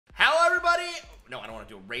everybody. No, I don't want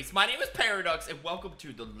to do a race. My name is PairofDucks, and welcome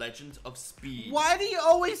to the Legends of Speed. Why do you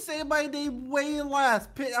always say my name way last?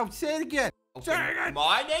 Say it again. Okay.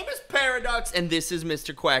 My name is PairofDucks, and this is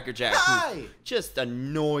MrQuackerJack. Hi. Just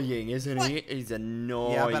annoying, isn't he? He's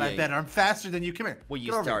annoying. Yeah, but I bet I'm faster than you. Come here. Well,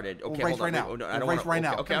 you started. Okay, we'll race right now. I don't want race right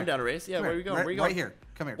now. Okay, I'm down to race. Yeah, where are we going? Where are you going? Right here.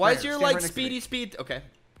 Come here. Why is your like right speedy speed? Okay.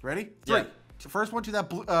 Ready? Yeah. 3. First one to that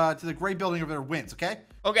blue, to the gray building over there wins. Okay.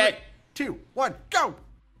 Okay. 3, 2, 1, go.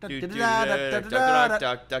 I feel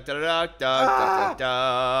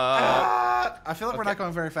like we're not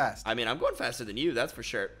going very fast. I mean, I'm going faster than you, that's for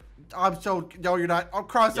sure. No, you're not. I'll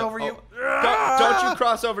cross over you. Don't you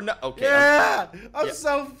cross over? No. Okay. Yeah, I'm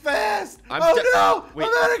so fast. Wait, I'm out of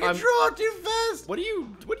control. I'm too fast. What are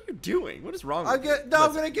you doing? What is wrong with you?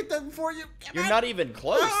 I'm gonna get that before you. You're not even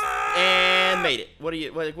close. And made it. What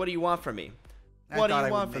do you want from me? What do you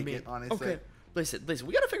want from me? Honestly. Okay. Listen,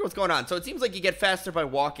 we gotta figure what's going on. So it seems like you get faster by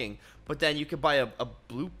walking, but then you could buy a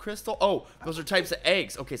blue crystal. Oh, those are types of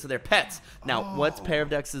eggs. Okay, so they're pets. Now, what's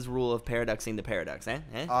PairofDucks' rule of paradoxing the paradox?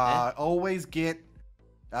 Always get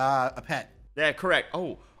a pet. Yeah, correct.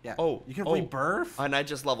 Oh, yeah. Oh, you can rebirth. And I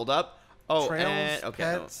just leveled up. Oh, trails, and okay.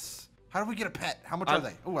 Pets. How do we get a pet? How much are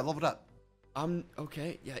they? Oh, I leveled up.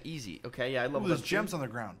 Okay. Yeah, easy. Okay, yeah, I leveled up. There's gems on the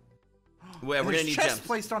ground. Well, we're gonna need chests gems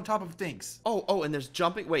placed on top of things. Oh, and there's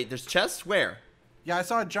jumping. Wait, there's chests? Where? Yeah, I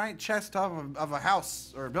saw a giant chest top of a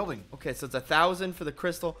house or a building. Okay, so it's 1,000 for the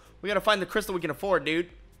crystal. We gotta find the crystal we can afford,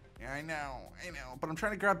 dude. Yeah, I know. But I'm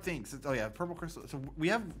trying to grab things. Oh yeah, purple crystal. So we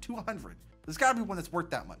have 200. There's gotta be one that's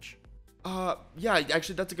worth that much. Yeah,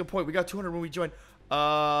 actually, that's a good point. We got 200 when we joined.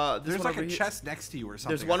 There's like a chest next to you or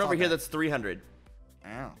something. There's one over here that's 300.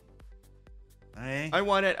 Oh. Hey. I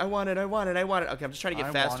want it. Okay, I'm just trying to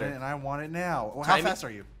get faster. I want it, and I want it now. Well, how fast are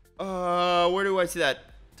you? Where do I see that?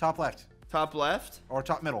 Top left. Top left? Or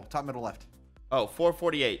top middle. Top middle left. Oh,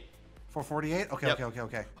 448. 448? Okay, yep.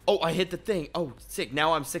 Okay. Oh, I hit the thing. Oh, sick.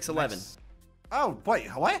 Now I'm 6'11". Nice. Oh, wait.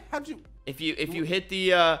 What? How'd you... If you hit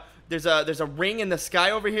the... there's a ring in the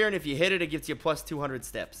sky over here, and if you hit it, it gives you plus 200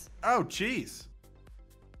 steps. Oh, jeez.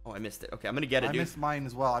 Oh, I missed it. Okay, I'm gonna get it, dude. I missed mine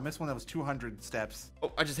as well. I missed one that was 200 steps.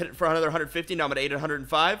 Oh, I just hit it for another 150. Now I'm at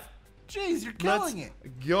 805. Jeez, you're killing it.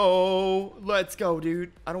 Let's go,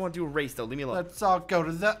 dude. I don't want to do a race, though. Leave me alone. Let's all go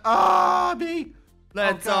to the obby.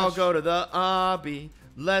 Let's all go to the obby.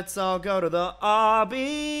 Let's all go to the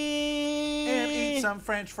obby. And eat some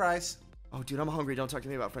French fries. Oh, dude, I'm hungry. Don't talk to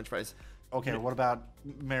me about French fries. Okay, what about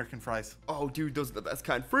American fries? Oh, dude, those are the best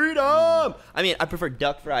kind. Freedom! I mean, I prefer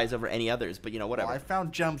duck fries over any others, but, you know, whatever. Well, I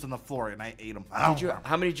found gems on the floor, and I ate them. How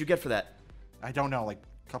many did you get for that? I don't know, like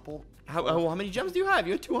a couple. How many gems do you have?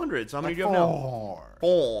 You had 200, so how many do you have now?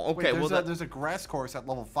 4. Okay, wait, there's a grass course at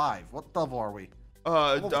level 5. What level are we?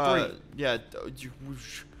 Level 3. Yeah,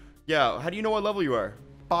 how do you know what level you are?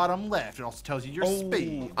 Bottom left. It also tells you your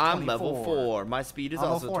speed. 24. I'm level 4. My speed is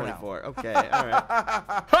also 24. Now. Okay, all right.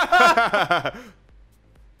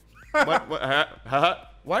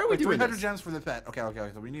 Why are we doing 300 this? gems for the pet. Okay.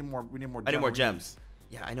 So we need more. I need more gems.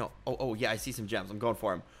 Yeah, I know. Oh, yeah. I see some gems. I'm going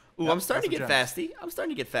for them. Ooh, yep, I'm starting to get fasty. I'm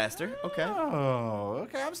starting to get faster. Okay. Oh,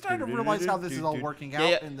 okay. I'm starting to realize how this is all working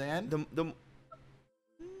out in the end.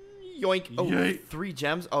 Yoink. Oh, Yay. 3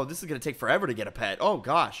 gems. Oh, this is gonna take forever to get a pet. Oh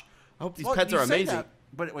gosh. I hope these pets are amazing. That,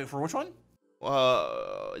 but wait, for which one?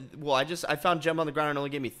 Well, I found gem on the ground and it only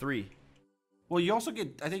gave me 3. Well, you also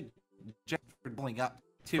get, I think, gems for building up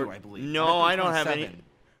too, I believe. No, I don't have any.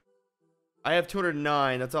 I have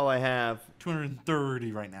 209. That's all I have.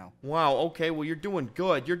 230 right now. Wow. Okay. Well, you're doing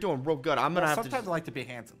good. You're doing real good. I'm gonna have to. Sometimes I like to be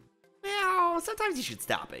handsome. Well, sometimes you should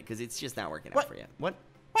stop it because it's just not working out for you. What?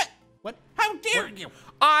 How dare you?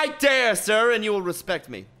 I dare, sir, and you will respect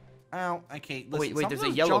me. Oh, okay. Listen, wait. There's a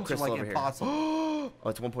yellow crystal over impossible. here. Oh,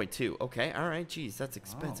 it's 1.2. Okay. All right. Jeez, that's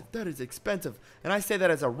expensive. That is expensive. And I say that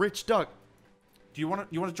as a rich duck. Do you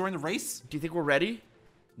want to join the race? Do you think we're ready?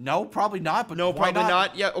 No, probably not. But no, probably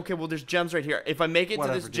not. Yeah. Okay. Well, there's gems right here. If I make it to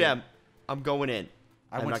this gem, I'm going in.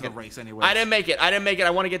 I went to the race anyway. I didn't make it. I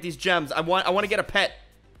want to get these gems. I want to get a pet.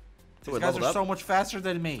 These guys are so much faster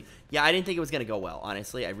than me. Yeah, I didn't think it was gonna go well.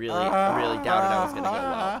 Honestly, I really doubted I was gonna go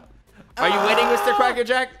well. Are you winning,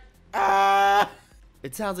 MrQuackerJack?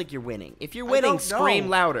 It sounds like you're winning. If you're winning, scream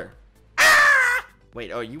louder.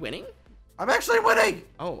 Wait, are you winning? I'm actually winning.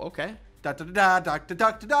 Oh, okay.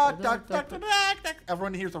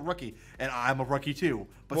 Everyone here's a rookie, and I'm a rookie too.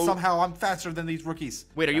 But somehow I'm faster than these rookies.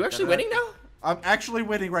 Wait, are you actually winning now? I'm actually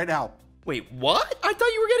winning right now. Wait, what? I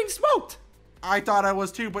thought you were getting smoked. I thought I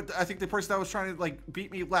was too, but I think the person that was trying to like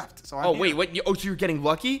beat me left. So oh wait, what? Oh, so you're getting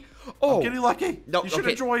lucky? Oh, I'm getting lucky. No, you should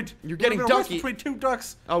have joined. You're getting ducky. Between two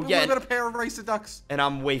ducks. Oh yeah. We're a pair of racing ducks. And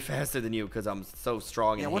I'm way faster than you because I'm so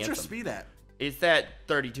strong and what's handsome. your speed at? Is that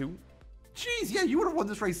 32? Jeez, yeah, you would have won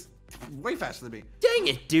this race way faster than me. Dang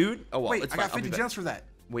it, dude. Oh well, wait, it's I fine. got 50 gems for that.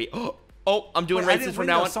 Wait. Oh, I'm doing races from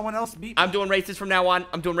now on. Someone else beat me. I'm doing races from now on.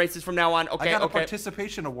 I'm doing races from now on. Okay, I got a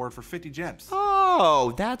participation award for 50 gems.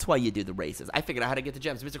 Oh, that's why you do the races. I figured out how to get the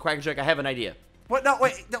gems. Mr. QuackerJack, I have an idea. What? No,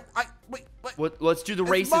 wait. No, wait. Well, let's do the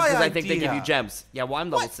races because I think they give you gems. Yeah, well,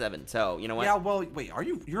 I'm level 7, so you know what? Yeah, well, wait.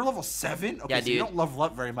 You're level 7? Okay, yeah, so dude. You don't level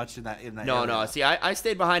up very much in that. No, area. no. See, I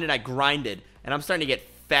stayed behind and I grinded, and I'm starting to get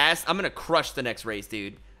fast. I'm gonna crush the next race,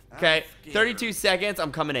 dude. Okay, 32 seconds.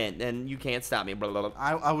 I'm coming in, and you can't stop me. Blah, blah, blah.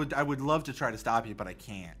 I would love to try to stop you, but I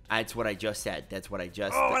can't. That's what I just said. That's what I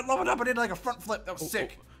just. Oh, I leveled up. I did like a front flip. That was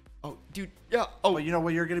sick. Oh, dude. Yeah. Oh. But you know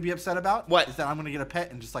what you're gonna be upset about? What? Is that I'm gonna get a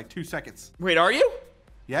pet in just like 2 seconds. Wait, are you?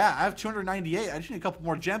 Yeah, I have 298. I just need a couple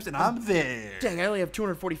more gems, and I'm there. Dang, I only have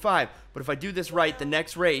 245. But if I do this right, the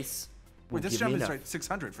next race. Wait, this gem is right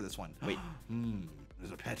 600 for this one. Wait.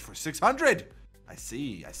 There's a pet for 600. I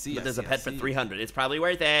see. But there's a pet for 300. It's probably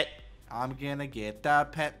worth it. I'm gonna get the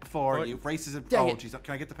pet before you. Races. Oh, jeez.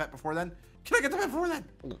 Can I get the pet before then? Can I get the pet before then?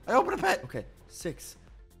 I open a pet. Okay. 6,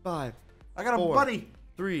 5. I got 4, a buddy.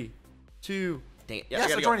 3, 2. Dang it. Yeah, yes, I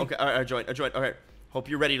gotta go. Okay. All right. I joined. All right. Hope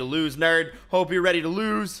you're ready to lose, nerd. Hope you're ready to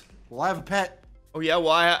lose. Well, I have a pet. Oh yeah. Well,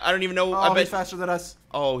 I don't even know. Oh, I bet he's faster than us.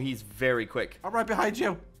 Oh, he's very quick. I'm right behind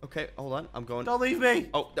you. Okay. Hold on. I'm going. Don't leave me.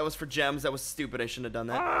 Oh, that was for gems. That was stupid. I shouldn't have done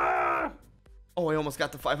that. Ah! Oh, I almost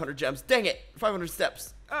got the 500 gems. Dang it. 500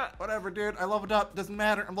 steps. Whatever, dude. I leveled up. Doesn't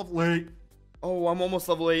matter. I'm level 8. Oh, I'm almost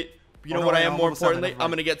level 8. You know what I am more importantly? I'm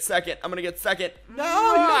going to get second. I'm going to get second. No,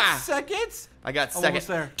 you got seconds? I got second. Almost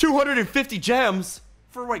there. 250 gems.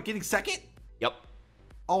 For what, getting second? Yep.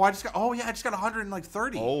 Oh, I just got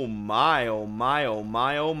 130. Oh my.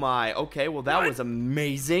 Okay, well that was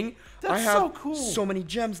amazing. That's so cool. So many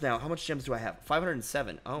gems now. How much gems do I have?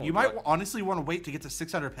 507. Oh. You might honestly want to wait to get to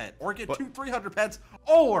 600 pet, or get 300 pets,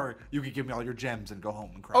 or you could give me all your gems and go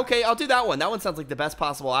home and cry. Okay, I'll do that one. That one sounds like the best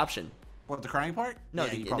possible option. What, the crying part? No,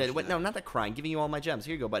 no, not the crying. Giving you all my gems.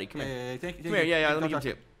 Here you go, buddy. Come here. Yeah, thank you. Come here. Yeah, let me give it to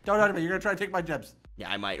you. Don't touch me. You're gonna try to take my gems. Yeah,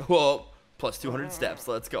 I might. Well, plus 200 steps.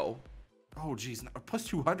 Let's go. Oh, jeez. Plus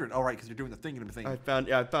 200. All right, because you're doing the thing and everything. I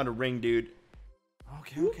found a ring, dude.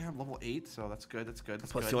 Okay. I'm level 8, so that's good. That's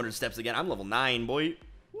 200 steps again. I'm level 9, boy.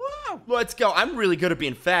 Wow. Let's go. I'm really good at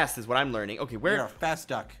being fast, is what I'm learning. Okay, where? You're a fast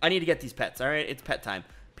duck. I need to get these pets. All right, it's pet time.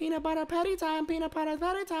 Peanut butter patty time. Peanut butter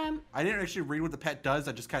patty time. I didn't actually read what the pet does.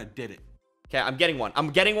 I just kind of did it. Okay, I'm getting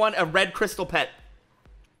one. A red crystal pet.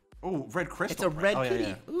 Oh, red crystal. It's a red kitty.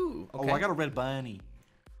 Yeah. Ooh. Okay. Oh, I got a red bunny.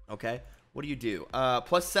 Okay. What do you do?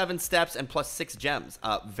 Plus 7 steps and plus 6 gems.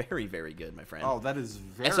 Very, very good, my friend. Oh, that is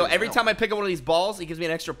very. And so every time I pick up one of these balls, it gives me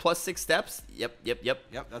an extra plus 6 steps. Yep.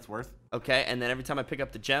 Yep, that's worth. Okay, and then every time I pick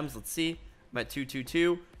up the gems, let's see. I'm at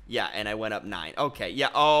 222. Yeah, and I went up 9. Okay, yeah,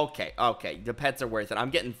 okay. The pets are worth it. I'm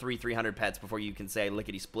getting 300 pets before you can say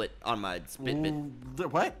lickety split on my spit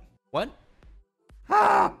bit. What? What?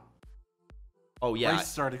 Ah! Oh yeah. Race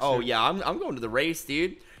starting oh soon. yeah, I'm going to the race,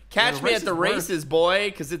 dude. Catch me at the race races, boy,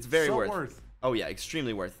 because it's very so worth. Oh yeah,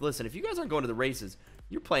 extremely worth. Listen, if you guys aren't going to the races,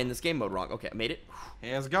 you're playing this game mode wrong. Okay, I made it.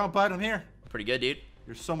 Hey, how's it going, bud? I'm here. Pretty good, dude.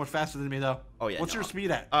 You're so much faster than me, though. Oh yeah. What's your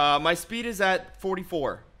speed at? My speed is at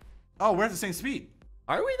 44. Oh, we're at the same speed.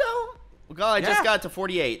 Are we though? Well, I just got to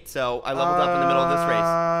 48, so I leveled up in the middle of this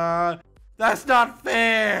race. That's not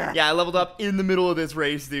fair. Yeah, I leveled up in the middle of this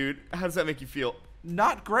race, dude. How does that make you feel?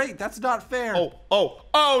 Not great. That's not fair.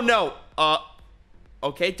 Oh no.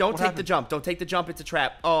 Okay, don't take the jump. Don't take the jump. It's a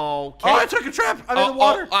trap. Okay. Oh, I took a trap. I'm in the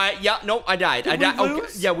water. I died. Did we lose?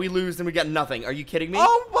 Okay. Yeah, we lose and we got nothing. Are you kidding me?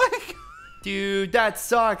 Oh my god. Dude, that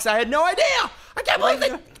sucks. I had no idea. I can't believe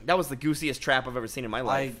it. That was the goosiest trap I've ever seen in my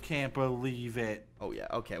life. I can't believe it. Oh yeah.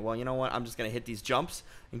 Okay. Well, you know what? I'm just gonna hit these jumps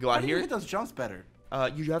and go out How do here. you hit those jumps better?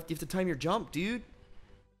 You have to time your jump, dude.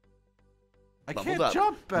 I can't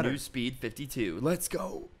jump better. New speed 52. Let's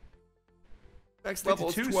go. Next level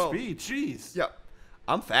is 12. Speed. Jeez. Yeah.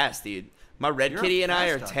 I'm fast, dude. My red kitty and I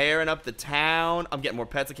are tearing up the town. I'm getting more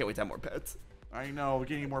pets. I can't wait to have more pets. I know.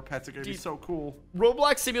 Getting more pets is going to be so cool.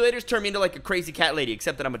 Roblox simulators turn me into like a crazy cat lady,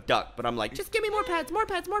 except that I'm a duck. But I'm like, just give me more pets, more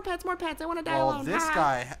pets, more pets, more pets. I want to die alone. This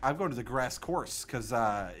guy, I'm going to the grass course because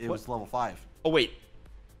it was level 5. Oh, wait.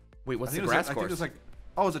 Wait, what's the grass course? I think there's like,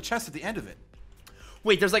 there's a chest at the end of it.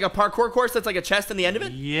 Wait, there's like a parkour course that's like a chest in the end of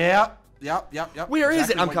it? Yep. Where is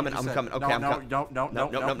it? I'm coming. Okay, I'm coming.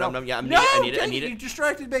 No. Yeah, I need it. You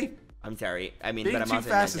distracted me. I'm sorry. I mean, being but I'm too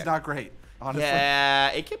fast is not great.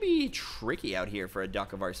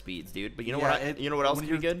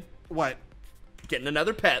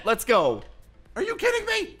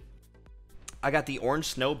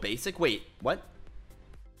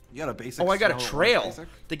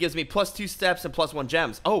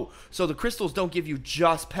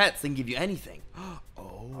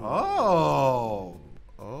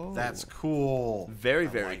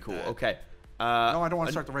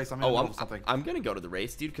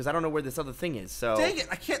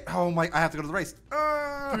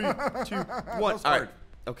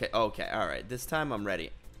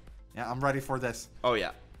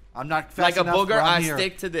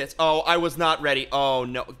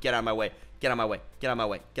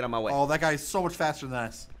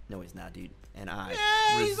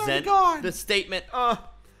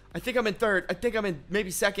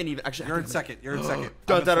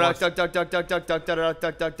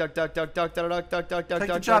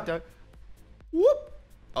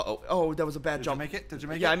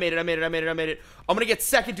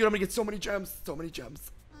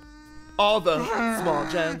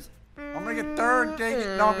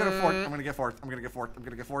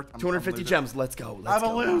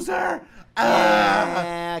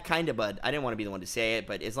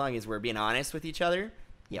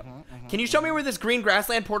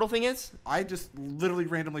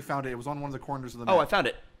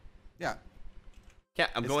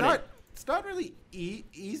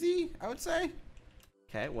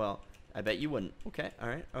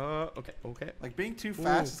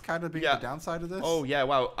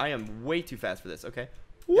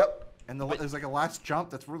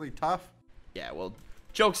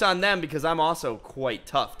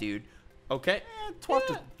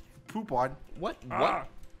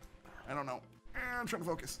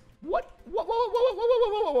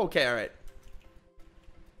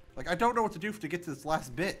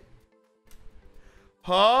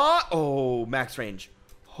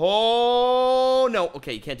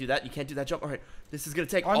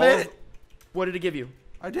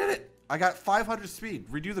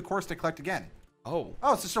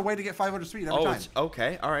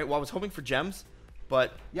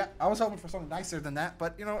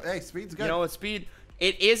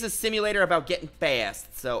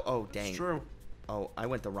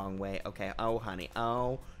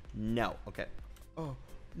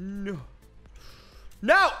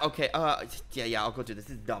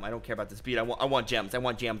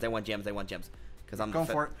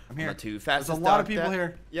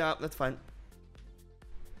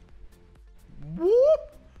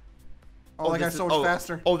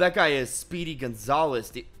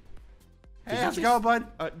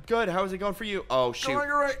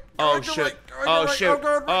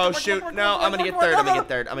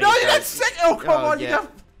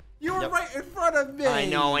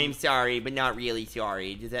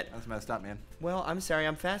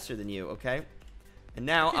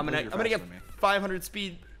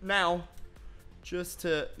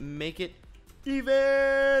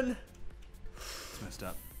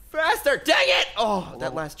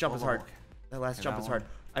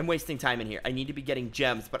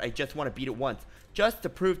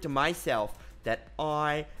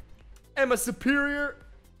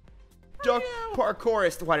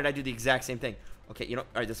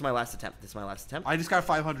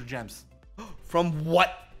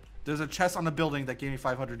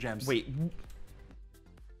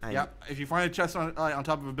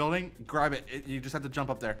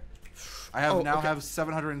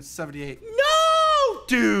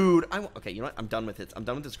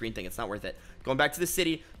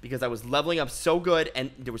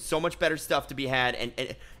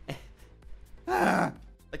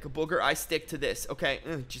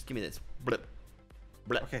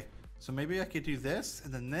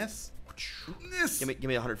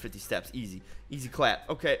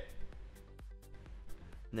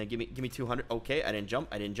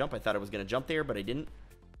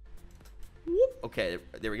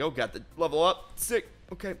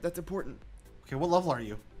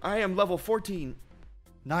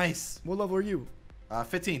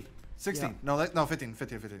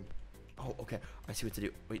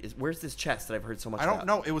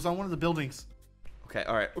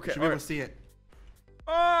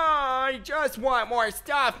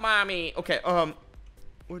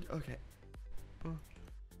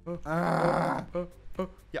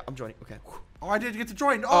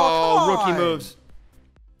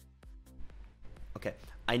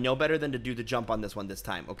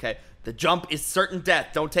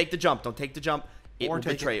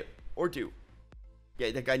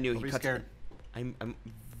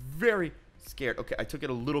 Scared. Okay, I took it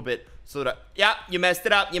a little bit so that yeah, you messed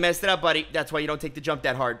it up. You messed it up, buddy. That's why you don't take the jump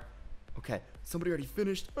that hard. Okay, somebody already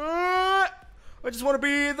finished. I just want to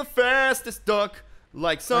be the fastest duck.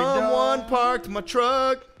 Like someone parked my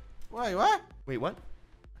truck. Wait, what? Wait, what?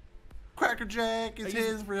 QuackerJack is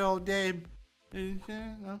his real name.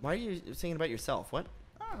 Why are you singing about yourself? What?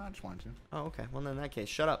 I just wanted to. Oh, okay. Well, in that case,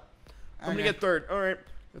 shut up. I'm gonna get third. All right.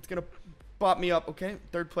 It's gonna bop me up. Okay.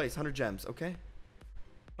 Third place, 100 gems. Okay.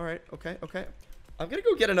 All right. Okay. Okay. I'm gonna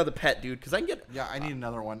go get another pet, dude, because I can get. Yeah, I need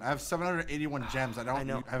another one. I have 781 gems. I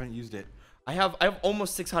haven't used it. I have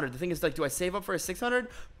almost 600. The thing is, like, do I save up for a 600,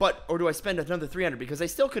 or do I spend another 300? Because I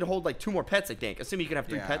still could hold like 2 more pets. I think. Assuming you can have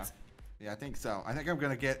 3 pets. Yeah, I think so. I think I'm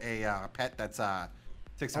gonna get a pet that's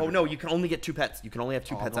 600. Oh no, you can only get 2 pets. You can only have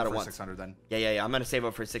 2 pets out at once. 600 then. Yeah. I'm gonna save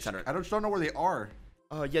up for 600. I just don't know where they are.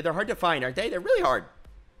 Yeah, they're hard to find, aren't they? They're really hard.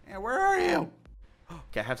 Yeah, where are you?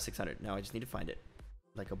 Okay, I have 600. Now I just need to find it.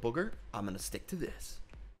 Like a booger, I'm gonna stick to this.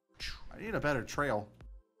 I need a better trail.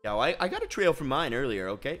 Yeah, well, I got a trail from mine earlier.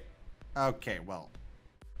 Okay. Okay, well.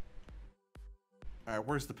 All right,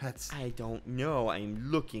 where's the pets? I don't know.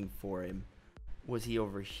 I'm looking for him. Was he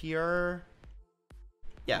over here?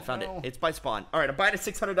 Yeah, I found it. It's by spawn. All right, I'm buying a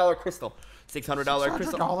 $600 crystal. $600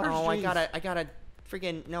 crystal. Oh, I got a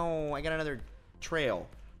freaking no. I got another trail.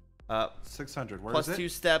 600. Where plus is it? 2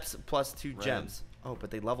 steps, plus 2 gems. Oh,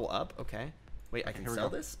 but they level up. Okay. Wait, I can sell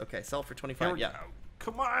this. Okay, sell it for 25. Yeah.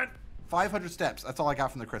 Come on. 500 steps. That's all I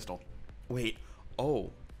got from the crystal. Wait.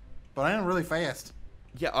 Oh. But I am really fast.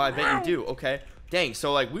 Yeah, I bet you do. Okay. Dang.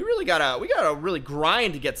 So like we gotta really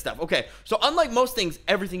grind to get stuff. Okay. So unlike most things,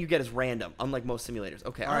 everything you get is random. Unlike most simulators.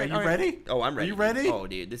 Okay. All right. You ready? Oh, I'm ready. Are you ready? Oh,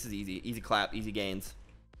 dude, this is easy. Easy clap. Easy gains.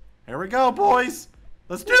 Here we go, boys.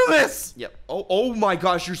 Let's do this. Yep. Oh my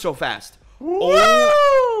gosh, you're so fast. Woo!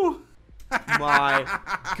 Oh my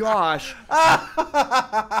gosh.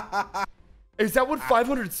 Is that what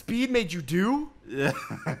 500 speed made you do? Yeah.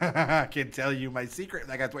 I can't tell you my secret.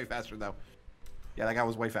 That guy's way faster though. Yeah, that guy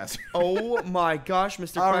was way faster. Oh my gosh,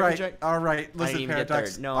 Mr. QuackerJack. All right. Listen,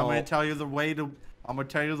 PairofDucks. No. I'm gonna tell you the way to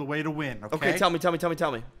win. Okay. Okay. Tell me.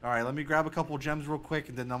 All right. Let me grab a couple gems real quick,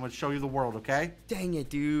 and then I'm gonna show you the world. Okay. Dang it,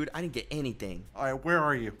 dude. I didn't get anything. All right. Where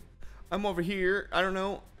are you? I'm over here. I don't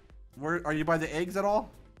know. Where are you by the eggs at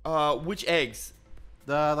all? Which eggs?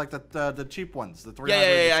 The cheap ones. The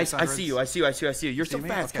 300. Yeah. I see you. You're so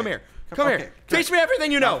fast. Okay. Come here. Come here. Teach me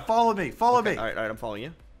everything you know. Now follow me. Follow me. All right. I'm following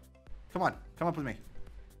you. Come on. Come up with me.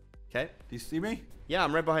 Okay. Do you see me? Yeah,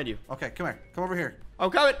 I'm right behind you. Okay. Come here. Come over here.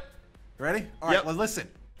 I'm coming. You ready? All right. Well, listen.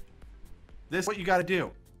 This is what you got to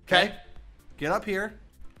do. Okay. Get up here.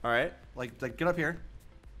 All right. Like get up here.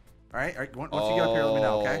 All right. Once you get up here, let me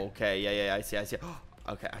know. Okay. Okay. Yeah. I see.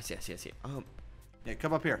 Okay. I see. Yeah.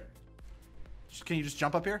 Come up here. Can you just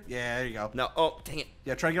jump up here? Yeah. There you go. No. Oh, dang it.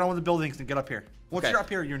 Yeah. Try to get on with the buildings and get up here. Once you're up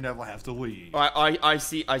here, you never have to leave. I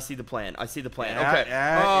see the plan. I see the plan. Yeah, okay.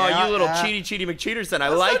 Yeah, you little cheaty McCheaterson. I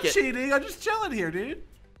like it. That's not cheating. I'm just chilling here, dude.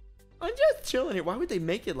 I'm just chilling here. Why would they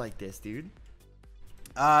make it like this, dude?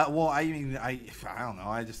 Well, I mean, I don't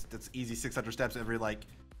know. That's easy 600 steps every, like,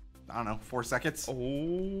 I don't know, 4 seconds.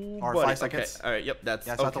 Oh, or buddy. 5 seconds. Okay. All right. Yep. That's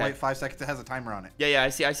so I have to wait 5 seconds. It has a timer on it. Yeah. I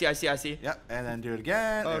see. Yep. And then do it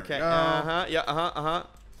again. Okay. Yeah.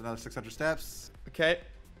 It's another 600 steps. Okay.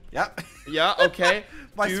 Yep. Yeah. Okay.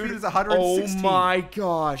 My speed is 116. Oh my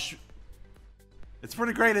gosh. It's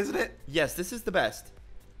pretty great, isn't it? Yes. This is the best.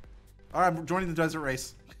 All right. I'm joining the desert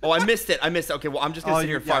race. Oh, I missed it. Okay, well, I'm just going to sit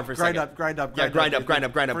here and farm for a second. Grind up. Yeah, grind up.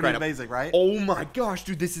 Pretty amazing, right? Oh my gosh,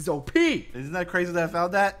 dude, this is OP. Isn't that crazy that I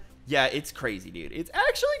found that? Yeah, it's crazy, dude. It's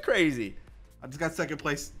actually crazy. I just got 2nd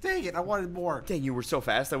place. Dang it, I wanted more. Dang, you were so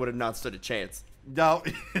fast, I would have not stood a chance. No,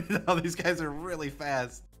 no, these guys are really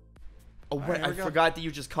fast. Oh, wait, I forgot that you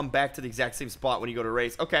just come back to the exact same spot when you go to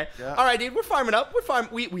race. Okay. Yeah. All right, dude, we're farming up. We're farming.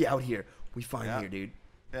 We out here. We farm here, dude.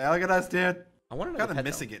 Yeah, look at us, dude. I want to know. I'm kind of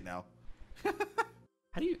missing it now.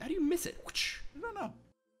 How do you miss it? I don't know.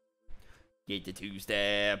 Get the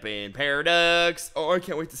 2-step in PairofDucks. Oh, I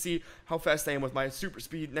can't wait to see how fast I am with my super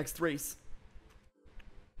speed next race.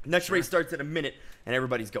 Next race starts in a minute, and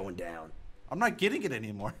everybody's going down. I'm not getting it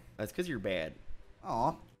anymore. That's because you're bad.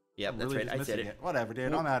 Aw. Yep, that's right. I said it. Whatever,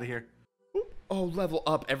 dude. I'm out of here. Oh, level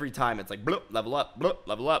up every time. It's like, bloop, level up, bloop,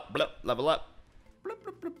 level up, bloop, level up. Bloop,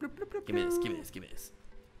 bloop, bloop, bloop, bloop, bloop. Give me this.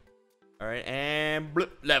 All right, and bloop,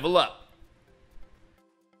 level up.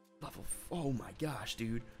 Oh my gosh,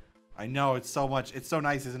 dude. I know, it's so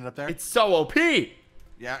nice, isn't it, up there? It's so OP.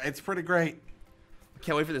 Yeah, it's pretty great. I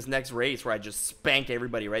can't wait for this next race where I just spank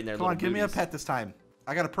everybody right in their little Come on, give me a booties. pet this time.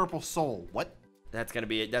 I got a purple soul. What? That's gotta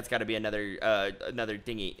be another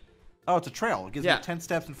dinghy. Oh, it's a trail. It gives me 10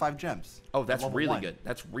 steps and 5 gems. Oh, that's really good.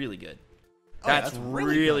 That's really good. That's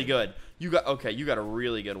really good. You got a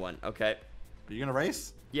really good one. Okay. Are you gonna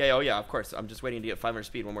race? Yeah. Oh yeah. Of course. I'm just waiting to get 500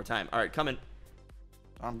 speed one more time. All right, coming.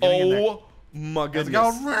 I'm getting in there. My goodness.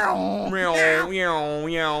 Let's go.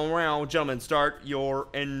 Gentlemen, start your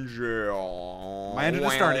engine. My engine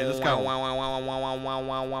is started. Let's go.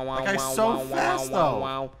 That guy's so fast,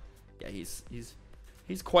 though. Yeah, he's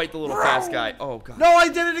quite the little fast guy. Oh, God. No, I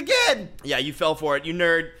did it again. Yeah, you fell for it, you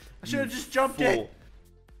nerd. I should have just jumped it.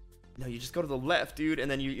 No, you just go to the left, dude,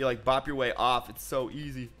 and then you like bop your way off. It's so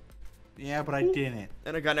easy. Yeah, but I didn't.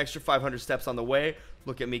 And I got an extra 500 steps on the way.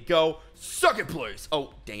 Look at me go. Second place.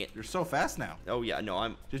 Oh, dang it. You're so fast now. Oh, yeah. No,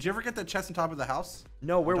 I'm... Did you ever get the chest on top of the house?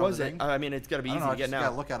 No, where was it? I mean, it's got to be easy to get now. I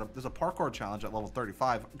gotta look at it. There's a parkour challenge at level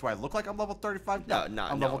 35. Do I look like I'm level 35? No,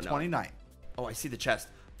 I'm level 29. Oh, I see the chest.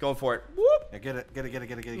 Going for it. Whoop. Yeah, get it.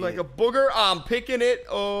 Like a booger. I'm picking it.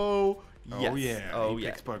 Oh, yes. Oh, yeah. Oh, he yeah.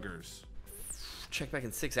 picks boogers. Check back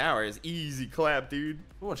in 6 hours. Easy clap, dude.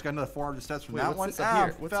 Oh, I just got another 400 steps from Wait, that one. What's this up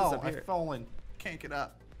here? What's this up here? I've fallen. Can't get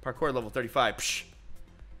up. Parkour level 35. Psh.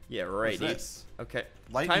 Yeah, right, dude. This? Okay.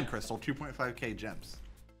 Lightning crystal, 2.5k gems.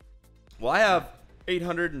 Well, I have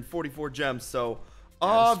 844 gems, so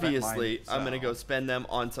obviously I'm going to go spend them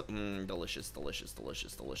on something delicious.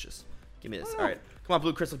 Give me this. All right. Come on,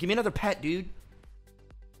 blue crystal. Give me another pet, dude.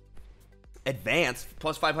 Advance.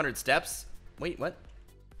 Plus 500 steps. Wait, what?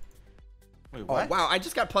 Wait, what? Oh, wow. I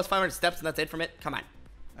just got plus 500 steps, and that's it from it? Come on.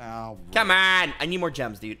 Oh, Come on. I need more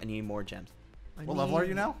gems, dude. I need more gems. What level are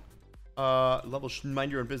you now? Level,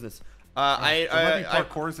 mind your own business. I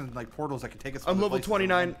parkours and like portals that can take us. I'm level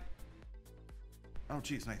 29. Oh,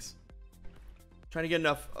 jeez, nice. Trying to get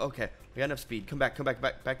enough. Okay, we got enough speed. Come back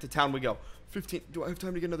to town we go. 15. Do I have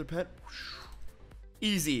time to get another pet?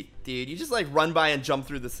 Easy, dude. You just like run by and jump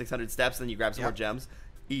through the 600 steps, and then you grab some more gems.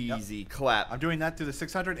 Easy clap. I'm doing that through the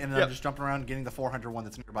 600, and then I'm just jumping around getting the 400 one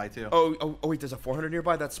that's nearby too. Oh, wait, there's a 400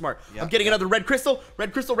 nearby? That's smart. I'm getting another red crystal.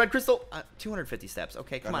 250 steps.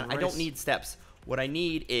 Okay, come on. I don't need steps. What I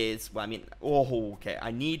need is, well, I mean, okay.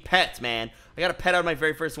 I need pets, man. I got a pet out of my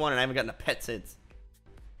very first one, and I haven't gotten a pet since.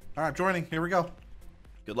 All right, joining. Here we go.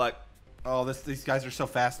 Good luck. Oh, these guys are so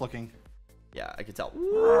fast looking. Yeah, I could tell.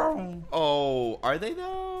 Oh, are they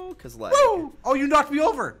though? Cause like, oh, you knocked me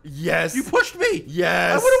over. Yes. You pushed me.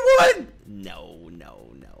 Yes. I would have won. No.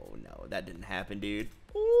 That didn't happen, dude.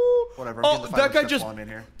 Whatever. That guy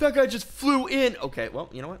just flew in. Okay, well,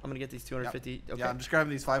 you know what? I'm gonna get these 250. Okay. Yeah, I'm just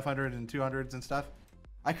grabbing these 500 and 200s and stuff.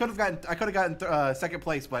 I could have gotten second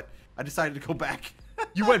place, but I decided to go back.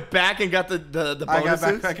 You went back and got the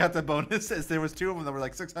bonuses? I got the bonuses. There was 2 of them that were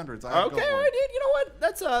like 600s. So okay, all right, dude. You know what?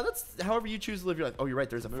 That's however you choose to live your life. Oh, you're right.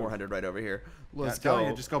 There's a 400 right over here. Let's go.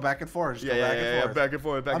 You just go back and forth. Back and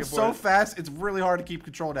forth. I'm so fast. It's really hard to keep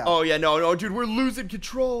control down. Oh yeah, no, dude. We're losing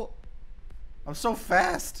control. I'm so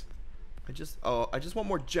fast. I just want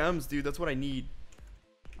more gems, dude. That's what I need.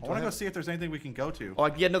 I want to go see if there's anything we can go to. Oh, I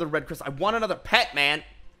can get another red crystal. I want another pet, man.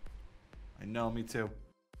 I know, me too.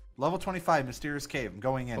 Level 25, mysterious cave. I'm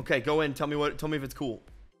going in. Okay, go in. Tell me if it's cool.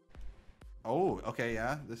 Oh, okay,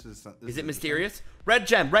 yeah. This is it mysterious? Red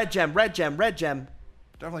gem. Definitely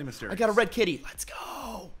mysterious. I got a red kitty. Let's go.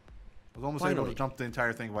 I was almost able to jump the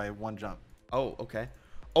entire thing by 1 jump. Oh, okay.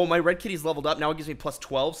 Oh, my red kitty's leveled up. Now it gives me plus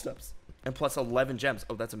 12 steps and plus 11 gems.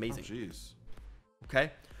 Oh, that's amazing. Oh, jeez.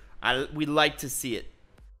 Okay. We like to see it.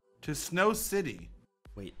 To Snow City.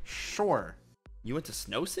 Wait. Sure. You went to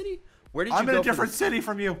Snow City? Where did you go? I'm in a different city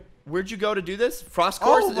from you. Where'd you go to do this? Frost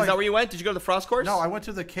course? Is that where you went? Did you go to the Frost course? No, I went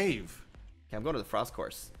to the cave. Okay, I'm going to the Frost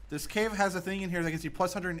course. This cave has a thing in here that gets you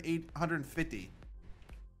plus 108, 150.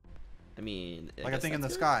 I mean, like a thing in the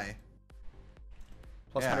sky.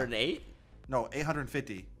 Plus 108? No,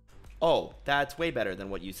 850. Oh, that's way better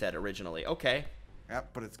than what you said originally. Okay. Yep,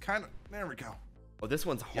 but it's kind of... There we go. Oh, this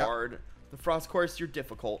one's hard. The Frost course, you're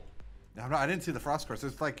difficult. No, I didn't see the Frost course.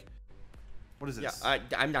 It's like... What is this? Yeah,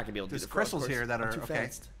 I'm not going to be able to do the Frost course. There's crystals here that are... too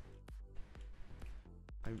fast.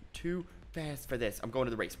 I'm too fast for this. I'm going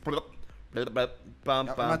to the race. I'm at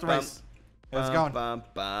the race. It's going.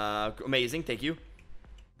 Amazing. Thank you.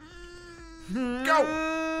 Go!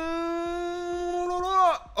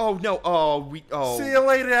 Oh, no. Oh. See you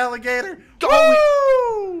later, alligator.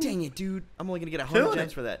 Go! Dang it, dude. I'm only going to get 100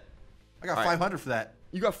 gems for that. I got 500 for that.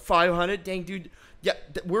 You got 500? Dang, dude. Yeah,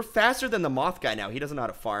 we're faster than the moth guy now. He doesn't know how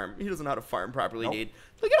to farm. He doesn't know how to farm properly, dude.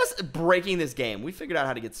 Look at us breaking this game. We figured out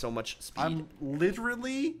how to get so much speed. I'm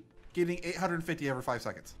literally getting 850 every 5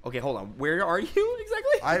 seconds. Okay, hold on. Where are you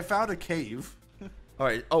exactly? I found a cave. All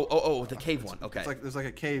right. Oh, the cave one. Okay. There's like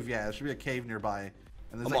a cave. Yeah, there should be a cave nearby.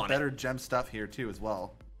 And there's like better gem stuff here too as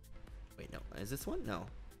well. Wait, no. Is this one? No.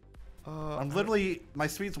 I'm literally... My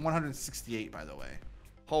speed's 168, by the way.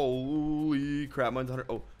 Holy crap, mine's 100.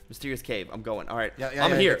 Oh, mysterious cave. I'm going. All right. Yeah,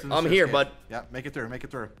 I'm here. I'm here, cave. bud. Yeah, make it through. Make it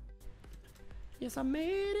through. Yes, I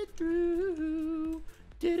made it through.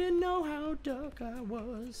 Didn't know how duck I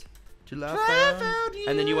was till I found you.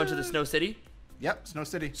 And then you went to the Snow City? Yep, Snow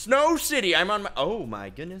City. Snow City. I'm on my. Oh my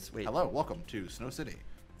goodness. Wait. Hello, welcome to Snow City,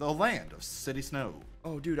 the land of city snow.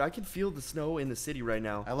 Oh, dude, I can feel the snow in the city right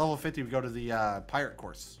now. At level 50, we go to the pirate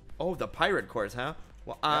course. Oh, the pirate course, huh?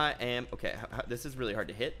 Well, yep. I am. Okay, this is really hard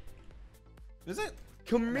to hit. Is it?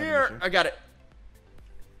 Come here. I got it.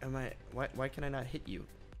 Am I? Why can I not hit you?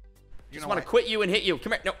 Just want to quit you and hit you.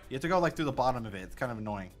 Come here. No. You have to go like through the bottom of it. It's kind of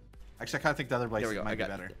annoying. Actually, I kind of think the other place might be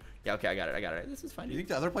better. Yeah, okay, I got it. This is fine. You think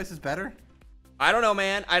the other place is better? I don't know,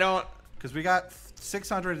 man. I don't. Because we got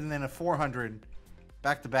 600 and then a 400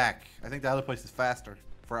 back to back. I think the other place is faster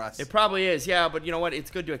for us. It probably is, yeah. But you know what? It's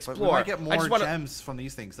good to explore. But we might get more gems from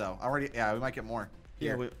these things, though. Yeah, we might get more.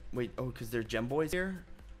 Here. Yeah, wait. Oh, because there's gem boys here?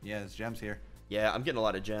 Yeah, there's gems here. Yeah, I'm getting a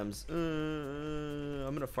lot of gems.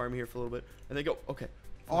 I'm gonna farm here for a little bit, and then go. Okay.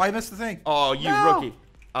 Oh, I missed the thing. Oh, you rookie!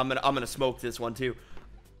 I'm gonna smoke this one too.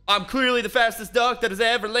 I'm clearly the fastest duck that has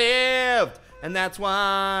ever lived, and that's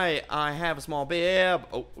why I have a small bib.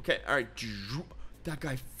 Oh, okay. All right. That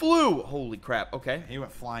guy flew. Holy crap. Okay. He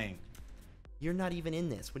went flying. You're not even in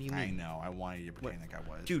this. What do you mean? I know. I wanted you to pretend that guy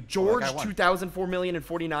was. Dude, George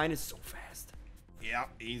 2004,049 is so fast. Yeah,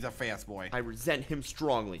 he's a fast boy. I resent him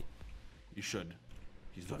strongly. You should.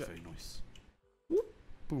 He's not very nice. Whoop.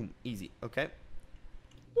 Boom. Easy. Okay.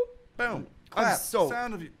 Whoop. Boom. I'm so.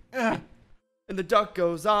 Sound of you. And the duck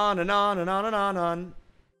goes on and on and on and on.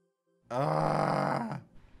 Yeah,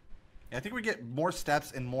 I think we get more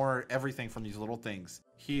steps and more everything from these little things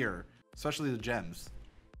here, especially the gems,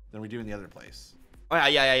 than we do in the other place. Oh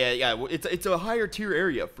yeah. Well, it's a higher tier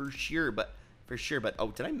area for sure, but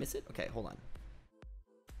oh, did I miss it? Okay, hold on.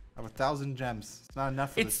 I have 1,000 gems. It's not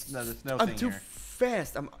enough for the snow thing I'm too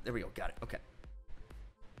fast. There we go. Got it. Okay.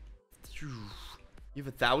 You have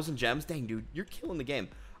 1,000 gems? Dang, dude, you're killing the game.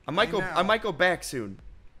 I might go back soon.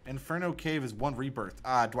 Inferno Cave is 1 rebirth.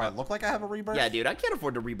 Do I look like I have a rebirth? Yeah, dude, I can't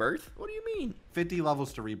afford to rebirth. What do you mean? 50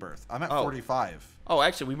 levels to rebirth. I'm at 45. Oh,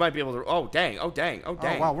 actually, we might be able to. Oh, dang. Oh,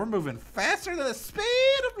 wow, we're moving faster than the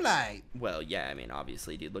speed of light. Well, yeah, I mean,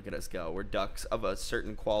 obviously, dude, look at us go. We're ducks of a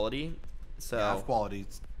certain quality. So. Yeah, of quality.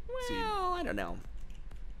 Well, I don't know.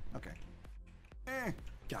 Okay.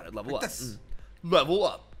 Got it. Level up. Level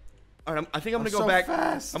up. All right, I think I'm gonna go back.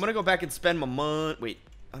 Fast. I'm gonna go back and spend my money. Wait,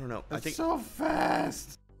 I don't know. I think so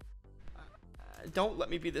fast. Don't let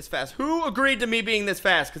me be this fast. Who agreed to me being this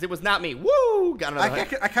fast? Because it was not me. Woo! Got another.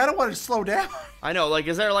 I kind of want to slow down. I know. Like,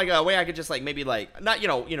 is there like a way I could just like maybe like not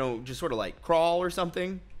just sort of like crawl or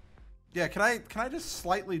something? Yeah. Can I just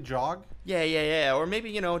slightly jog? Yeah. Or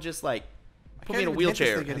maybe just like put me in a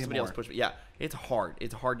wheelchair and somebody else push me. Yeah. It's hard.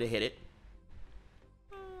 It's hard to hit it.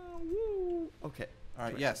 Okay. All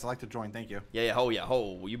right. Yes, I'd like to join. Thank you. Yeah. Oh yeah.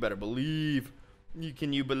 Oh, you better believe.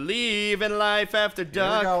 Can you believe in life after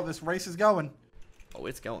duck? Here we go. This race is going. Oh,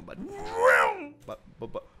 it's going, bud.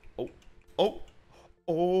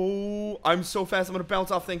 Oh, I'm so fast. I'm going to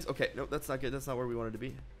bounce off things. Okay, no, that's not good. That's not where we wanted to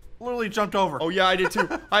be. Literally jumped over. Oh, yeah, I did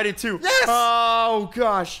too. Yes! Oh,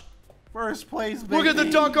 gosh. First place, baby. Look at the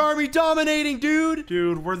duck army dominating, dude.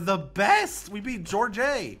 Dude, we're the best. We beat George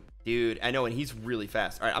A. Dude, I know, and he's really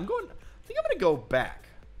fast. All right, I think I'm going to go back.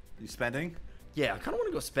 You spending? Yeah, I kind of want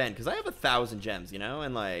to go spend because I have 1,000 gems,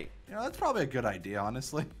 and like. That's probably a good idea,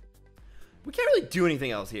 honestly. We can't really do anything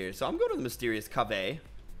else here, so I'm going to the mysterious cave.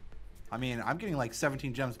 I mean, I'm getting like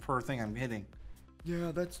 17 gems per thing I'm hitting.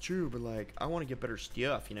 Yeah, that's true, but like, I want to get better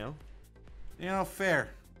stuff, Fair.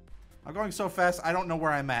 I'm going so fast, I don't know where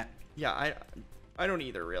I'm at. Yeah, I don't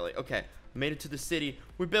either, really. Okay, made it to the city.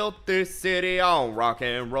 We built this city on rock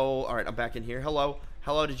and roll. All right, I'm back in here. Hello,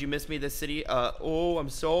 did you miss me, this city? Oh, I'm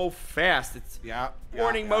so fast. It's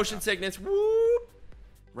warning motion sickness. Whoop.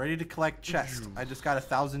 Ready to collect chest. I just got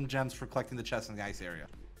 1,000 gems for collecting the chest in the ice area.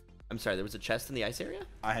 I'm sorry, there was a chest in the ice area?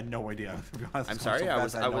 I had no idea. To be honest, I'm sorry, I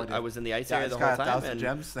was in the ice area the whole time. 1,000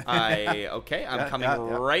 gems. I'm coming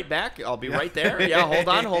right back. I'll be right there. Yeah, hold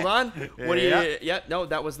on. What do you? Yeah, no,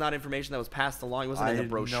 that was not information that was passed along. It wasn't in the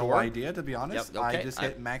brochure. I had no idea, to be honest. Yep, okay. I just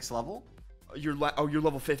hit max level. You're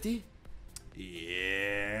level 50?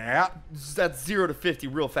 Yeah. That's 0 to 50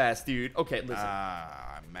 real fast, dude. Okay, listen.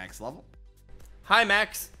 Max level. Hi,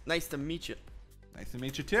 Max. Nice to meet you. Nice to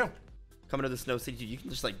meet you too. Coming to the Snow City, you can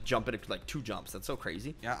just like jump into like 2 jumps. That's so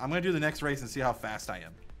crazy. Yeah, I'm gonna do the next race and see how fast I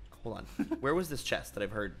am. Hold on. Where was this chest that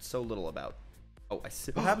I've heard so little about? Oh, I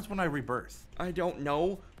see. What happens when I rebirth? I don't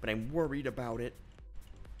know, but I'm worried about it.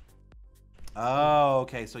 Oh,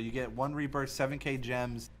 okay. So you get 1 rebirth, 7k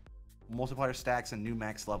gems, multiplier stacks, and new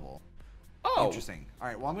max level. Oh. Interesting. All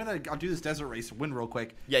right. Well, I'll do this desert race win real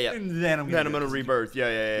quick. Yeah. And then I'm gonna rebirth.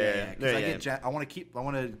 Yeah. Because I want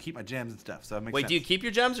to keep my gems and stuff. So it makes sense. Do you keep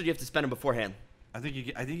your gems or do you have to spend them beforehand? I think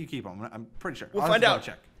you keep them. I'm pretty sure. We'll find out.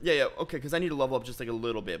 Check. Yeah. Okay. Because I need to level up just like a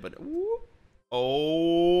little bit, but.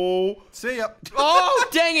 Oh. See ya. Oh,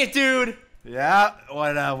 dang it, dude. Yeah.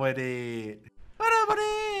 What up, Woody? What up,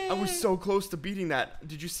 Woody? I was so close to beating that.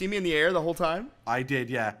 Did you see me in the air the whole time? I did.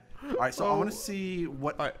 Yeah. All right, so I want to see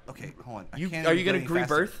what. All right. Okay, hold on. Are you gonna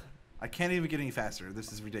rebirth? I can't even get any faster.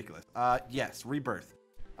 This is ridiculous. Yes, rebirth.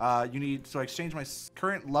 You need I exchange my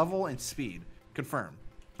current level and speed. Confirm.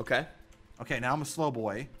 Okay. Okay, now I'm a slow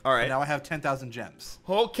boy. All right. Now I have 10,000 gems.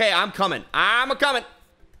 Okay, I'm coming. I'm a coming.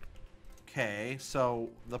 Okay, so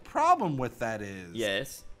the problem with that is.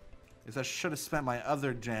 Yes. Is I should have spent my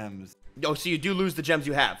other gems. Oh, so you do lose the gems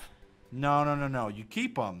you have? No. You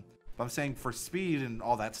keep them. I'm saying for speed and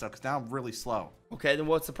all that stuff, because now I'm really slow. Okay, then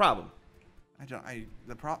what's the problem?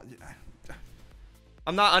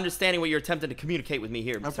 I'm not understanding what you're attempting to communicate with me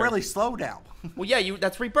here. I'm really slow now. Well, yeah,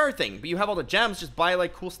 that's rebirthing, but you have all the gems. Just buy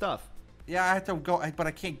like cool stuff. Yeah, I have to go, but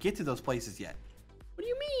I can't get to those places yet. What do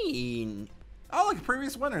you mean? Oh, like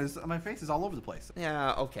previous winners, my face is all over the place.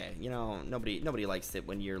 Yeah, okay. You know, nobody likes it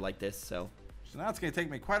when you're like this, so. So now it's gonna take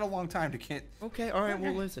me quite a long time to get. Okay, all right. Okay.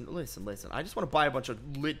 Well, listen. I just want to buy a bunch of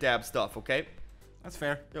lit dab stuff. Okay. That's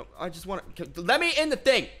fair. No, I just want to. Let me in the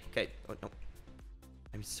thing. Okay. Oh, no.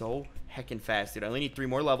 I'm so heckin' fast, dude. I only need 3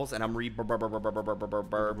 more levels, and I'm rebirth of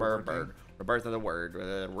the word.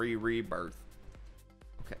 Rebirth.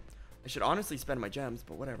 Okay. I should honestly spend my gems,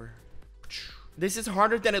 but whatever. This is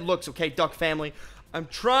harder than it looks. Okay, Duck family. I'm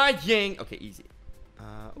trying. Okay, easy.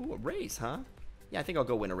 Ooh, a race, huh? Yeah, I think I'll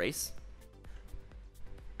go win a race.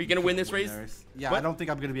 Are you gonna win this race? Yeah, what? I don't think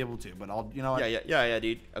I'm gonna be able to, but I'll. You know what? Yeah,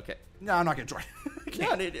 dude. Okay. No, I'm not gonna try.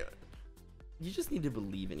 No, dude. You just need to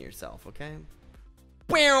believe in yourself, okay?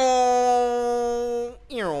 Uh-oh,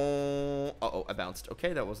 I bounced.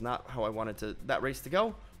 Okay, that was not how I wanted that race to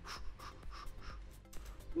go.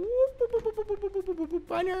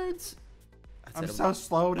 Bye, nerds. I'm so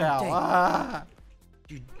slow now.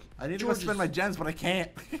 Dude, I need to go spend my gems, but I can't.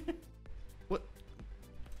 What?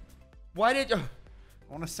 Why did you?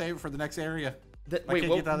 I want to save it for the next area. Wait,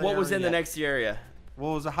 what was in the next area?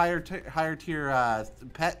 Well, it was a higher tier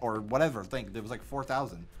pet or whatever thing. It was like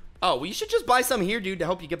 4,000. Oh, well, you should just buy some here, dude, to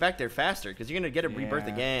help you get back there faster, because you're going to get a rebirth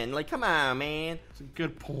again. Like, come on, man. It's a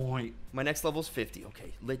good point. My next level's 50.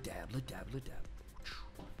 Okay, lit dab. I'm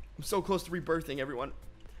so close to rebirthing, everyone.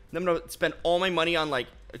 And I'm going to spend all my money on, like,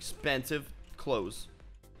 expensive clothes.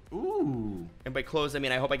 Ooh. And by clothes, I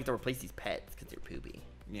mean I hope I get to replace these pets, because they're poopy.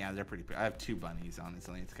 Yeah, they're pretty. I have 2 bunnies,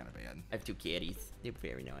 honestly. It's kind of bad. I have 2 kitties. They're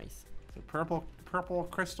very nice. So purple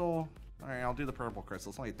crystal. All right, I'll do the purple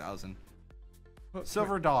crystal. It's only 1,000.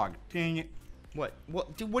 Silver dog. Dang it. What?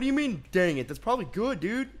 Dude, what do you mean, dang it? That's probably good,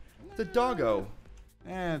 dude. It's a doggo.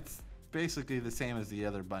 It's basically the same as the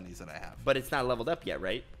other bunnies that I have. But it's not leveled up yet,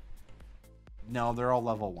 right? No, they're all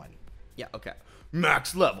level 1. Yeah, okay.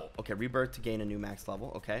 Max level. Okay, rebirth to gain a new max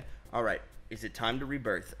level. Okay. All right. Is it time to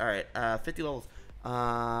rebirth? All right. 50 levels.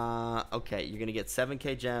 Okay, you're gonna get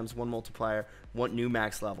 7k gems, 1 multiplier, 1 new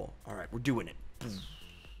max level. All right, we're doing it.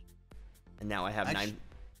 And now I have 9.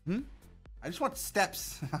 I just want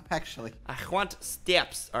steps, actually. I want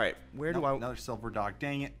steps. All right, where do I? Another silver dog.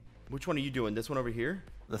 Dang it. Which one are you doing? This one over here?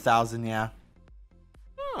 The 1,000, yeah.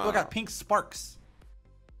 Oh. Oh, I got pink sparks.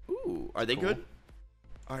 Ooh, are they good?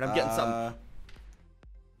 All right, I'm getting some.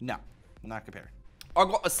 No, not compared. I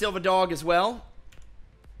got a silver dog as well.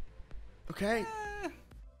 Okay.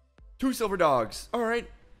 2 silver dogs. All right.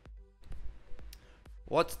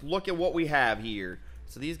 Let's look at what we have here.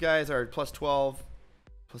 So these guys are plus 12,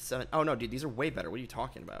 plus 7. Oh, no, dude. These are way better. What are you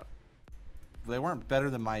talking about? They weren't better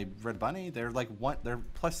than my red bunny. They're like they're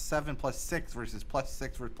plus 7, plus 6 versus plus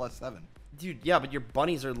 6 versus plus 7. Dude, yeah, but your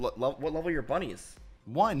bunnies are... what level are your bunnies?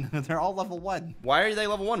 1. They're all level 1. Why are they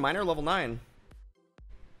level 1? Mine are level 9.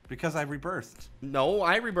 Because I rebirthed. No,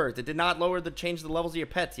 I rebirthed. It did not change the levels of your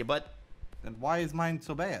pets, you butt. Then why is mine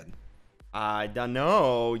so bad? I don't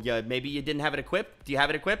know. Yeah, maybe you didn't have it equipped. Do you have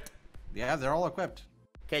it equipped? Yeah, they're all equipped.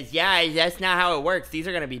 Because, yeah, that's not how it works. These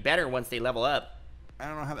are going to be better once they level up. I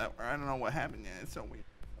don't know how that... I don't know what happened yet. It's so weird.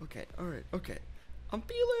 Okay, all right, okay. I'm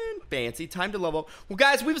feeling fancy. Time to level up. Well,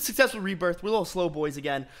 guys, we have a successful rebirth. We're little slow boys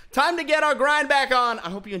again. Time to get our grind back on. I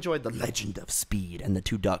hope you enjoyed the Legend of Speed and the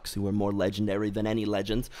 2 ducks who are more legendary than any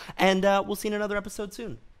legends. And we'll see you in another episode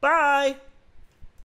soon. Bye!